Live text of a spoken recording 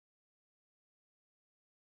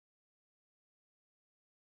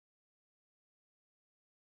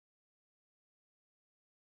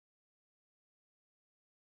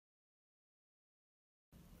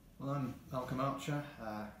Well, I'm Malcolm Archer,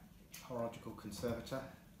 horological conservator,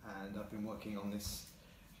 and I've been working on this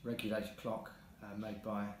regulator clock made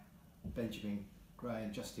by Benjamin Gray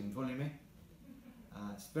and Justin Vulliamy.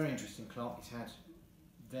 It's a very interesting clock. It's had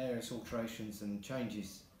various alterations and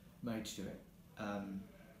changes made to it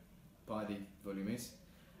by the Vulliamys.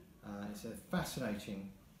 It's a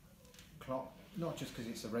fascinating clock, not just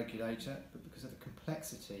because it's a regulator, but because of the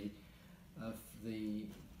complexity of the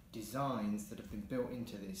designs that have been built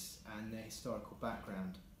into this and their historical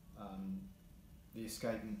background. The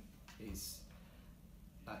escapement is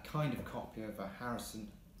a kind of copy of a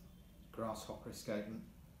Harrison grasshopper escapement,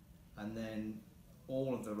 and then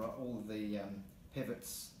all of the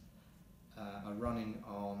pivots are running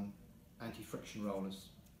on anti-friction rollers,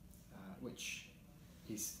 which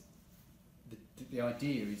is the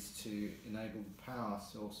idea is to enable the power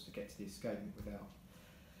source to get to the escapement without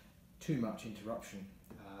too much interruption.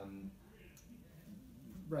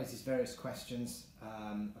 Raises various questions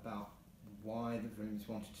about why the Vulliamys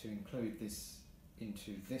wanted to include this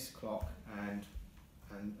into this clock and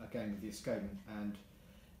again with the escapement, and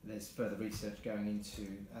there's further research going into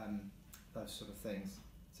those sort of things.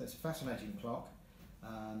 So it's a fascinating clock.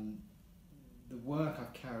 The work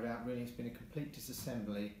I've carried out really has been a complete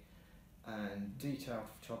disassembly and detailed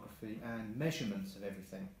photography and measurements of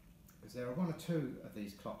everything, because there are one or two of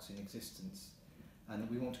these clocks in existence and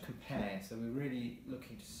that we want to compare. So we're really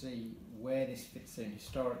looking to see where this fits in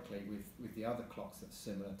historically with the other clocks that are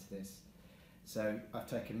similar to this. So I've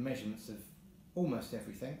taken measurements of almost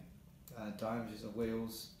everything, diameters of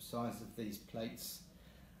wheels, size of these plates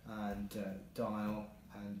and dial,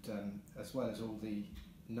 and as well as all the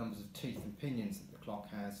numbers of teeth and pinions that the clock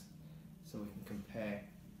has, so we can compare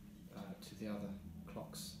to the other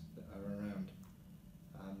clocks that are around.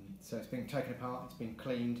 So it's been taken apart, it's been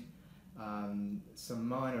cleaned, some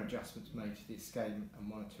minor adjustments made to the escapement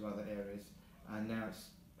and one or two other areas, and now it's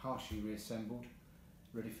partially reassembled,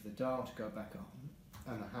 ready for the dial to go back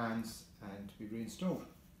on and the hands and to be reinstalled,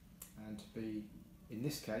 and to be, in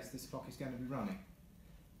this case, this clock is going to be running.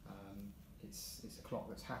 It's a clock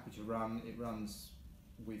that's happy to run. It runs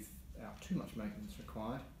without too much maintenance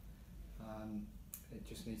required. It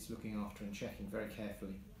just needs looking after and checking very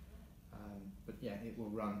carefully. But yeah, it will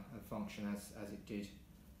run and function as it did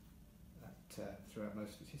throughout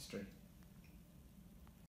most of its history.